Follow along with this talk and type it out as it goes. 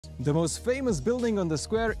The most famous building on the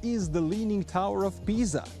square is the Leaning Tower of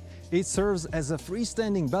Pisa. It serves as a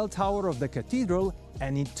freestanding bell tower of the cathedral,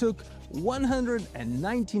 and it took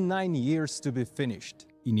 199 years to be finished.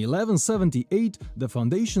 In 1178, the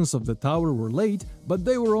foundations of the tower were laid, but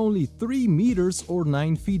they were only 3 meters or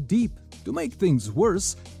 9 feet deep. To make things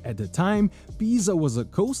worse, at the time, Pisa was a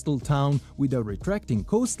coastal town with a retracting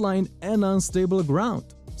coastline and unstable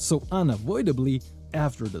ground. So unavoidably,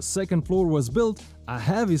 after the second floor was built, a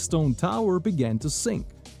heavy stone tower began to sink.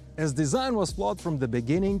 As design was flawed from the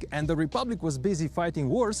beginning and the Republic was busy fighting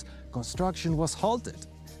wars, construction was halted.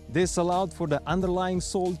 This allowed for the underlying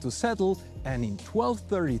soil to settle, and in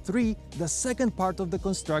 1233, the second part of the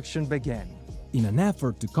construction began. In an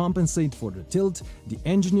effort to compensate for the tilt, the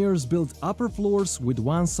engineers built upper floors with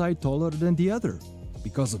one side taller than the other.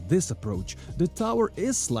 Because of this approach, the tower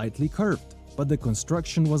is slightly curved, but the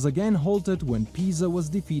construction was again halted when Pisa was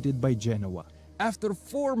defeated by Genoa. After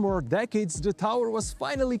 4 more decades, the tower was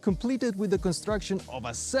finally completed with the construction of a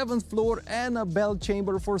 7th floor and a bell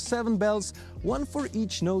chamber for 7 bells, one for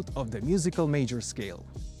each note of the musical major scale.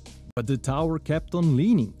 But the tower kept on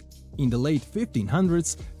leaning. In the late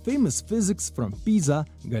 1500s, famous physics from Pisa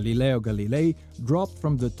Galileo Galilei dropped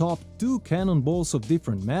from the top 2 cannonballs of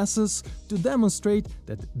different masses to demonstrate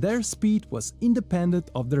that their speed was independent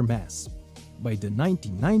of their mass. By the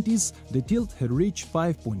 1990s, the tilt had reached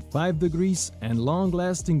 5.5 degrees, and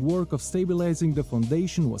long-lasting work of stabilizing the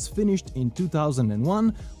foundation was finished in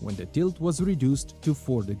 2001 when the tilt was reduced to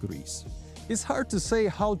 4 degrees. It's hard to say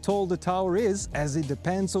how tall the tower is, as it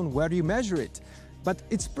depends on where you measure it. But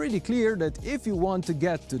it's pretty clear that if you want to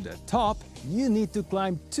get to the top, you need to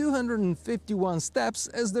climb 251 steps,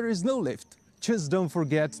 as there is no lift. Just don't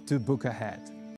forget to book ahead.